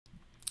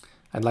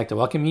I'd like to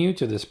welcome you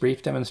to this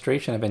brief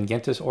demonstration of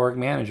Ingentis Org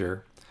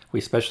Manager.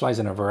 We specialize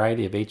in a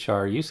variety of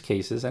HR use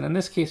cases, and in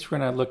this case we're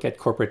going to look at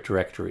corporate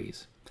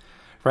directories.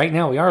 Right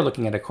now we are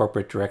looking at a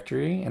corporate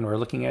directory, and we're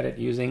looking at it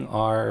using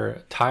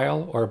our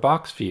tile or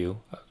box view,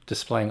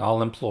 displaying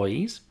all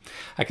employees.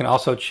 I can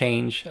also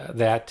change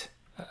that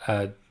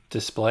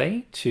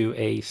display to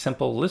a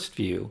simple list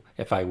view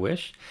if I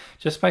wish,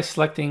 just by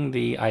selecting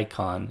the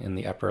icon in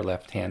the upper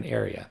left hand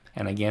area.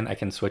 And again, I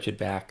can switch it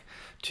back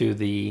to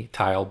the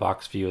tile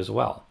box view as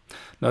well.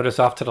 Notice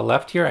off to the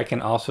left here, I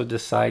can also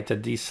decide to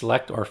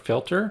deselect or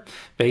filter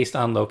based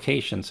on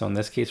location. So in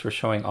this case, we're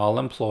showing all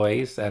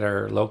employees that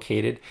are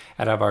located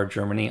out of our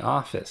Germany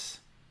office.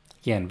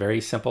 Again, very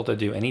simple to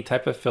do any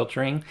type of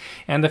filtering,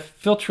 and the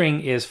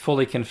filtering is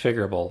fully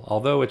configurable.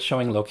 Although it's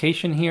showing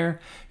location here,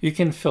 you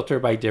can filter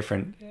by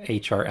different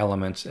HR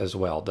elements as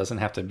well. It doesn't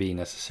have to be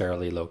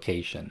necessarily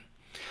location.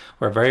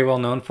 We're very well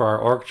known for our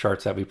org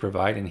charts that we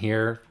provide, and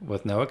here,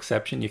 with no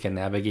exception, you can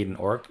navigate an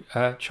org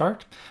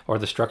chart or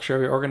the structure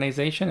of your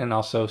organization and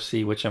also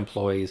see which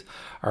employees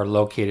are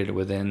located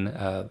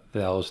within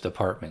those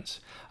departments.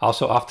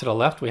 Also off to the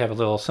left, we have a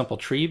little simple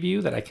tree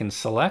view that I can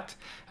select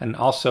and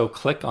also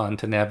click on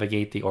to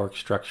navigate the org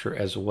structure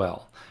as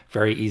well.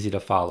 Very easy to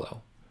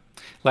follow.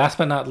 Last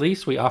but not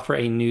least, we offer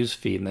a news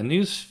feed. And the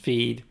news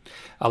feed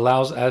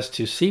allows us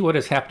to see what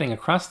is happening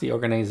across the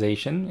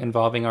organization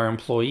involving our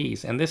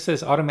employees. And this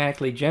is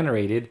automatically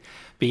generated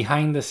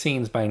behind the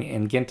scenes by an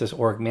Ingentis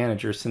Org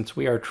Manager, since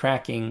we are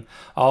tracking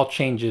all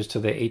changes to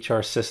the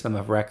HR system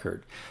of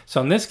record.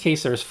 So in this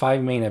case, there's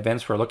 5 main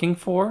events we're looking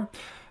for.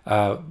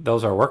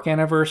 Those are work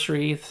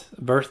anniversaries,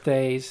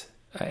 birthdays,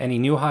 any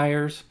new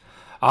hires,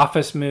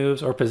 office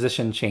moves, or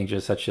position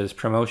changes such as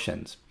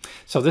promotions.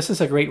 So this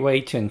is a great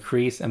way to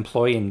increase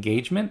employee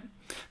engagement.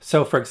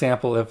 So for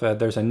example, if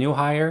there's a new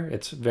hire,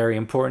 it's very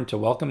important to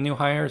welcome new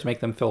hires, make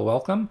them feel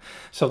welcome.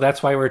 So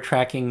that's why we're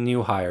tracking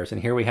new hires.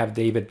 And here we have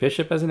David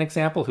Bishop as an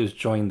example, who's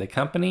joined the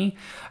company.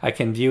 I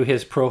can view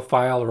his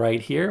profile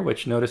right here,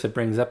 which notice it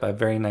brings up a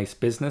very nice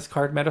business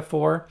card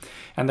metaphor.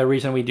 And the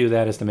reason we do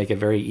that is to make it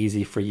very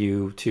easy for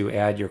you to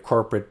add your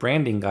corporate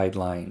branding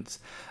guidelines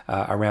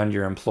around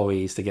your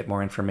employees to get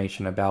more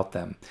information about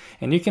them.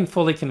 And you can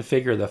fully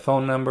configure the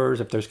phone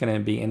numbers, if there's going to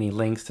be any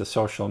links to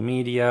social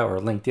media or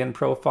LinkedIn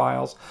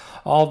profiles.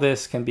 All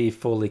this can be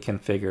fully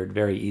configured,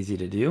 very easy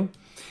to do.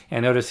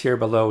 And notice here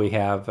below we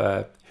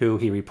have who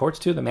he reports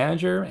to, the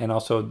manager, and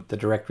also the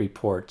direct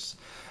reports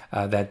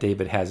that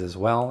David has as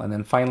well. And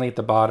then finally at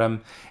the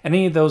bottom,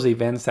 any of those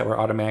events that we're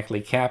automatically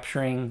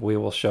capturing, we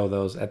will show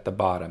those at the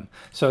bottom.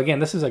 So again,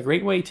 this is a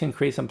great way to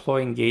increase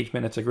employee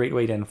engagement. It's a great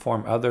way to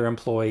inform other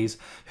employees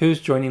who's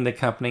joining the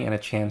company and a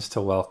chance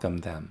to welcome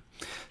them.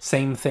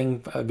 Same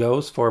thing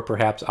goes for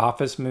perhaps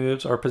office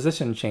moves or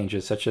position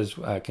changes, such as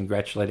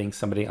congratulating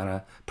somebody on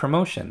a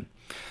promotion.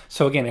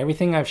 So again,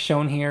 everything I've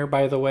shown here,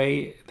 by the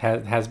way,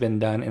 has been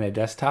done in a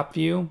desktop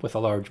view with a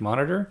large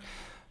monitor.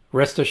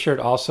 Rest assured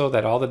also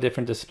that all the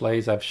different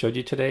displays I've showed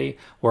you today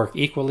work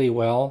equally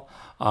well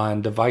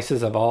on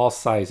devices of all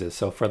sizes.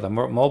 So for the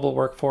mobile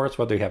workforce,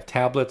 whether you have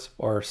tablets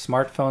or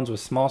smartphones with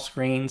small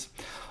screens,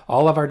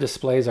 all of our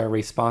displays are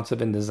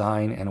responsive in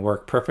design and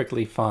work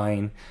perfectly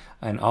fine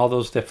on all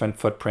those different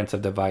footprints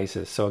of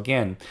devices. So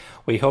again,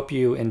 we hope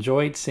you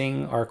enjoyed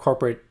seeing our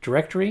corporate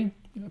directory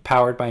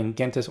powered by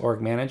Ingentis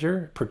Org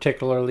Manager,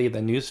 particularly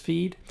the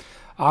Newsfeed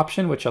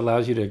option, which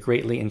allows you to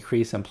greatly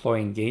increase employee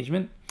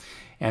engagement.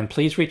 And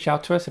please reach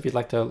out to us if you'd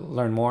like to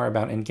learn more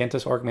about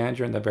Ingentis Org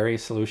Manager and the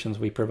various solutions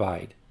we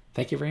provide.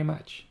 Thank you very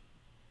much.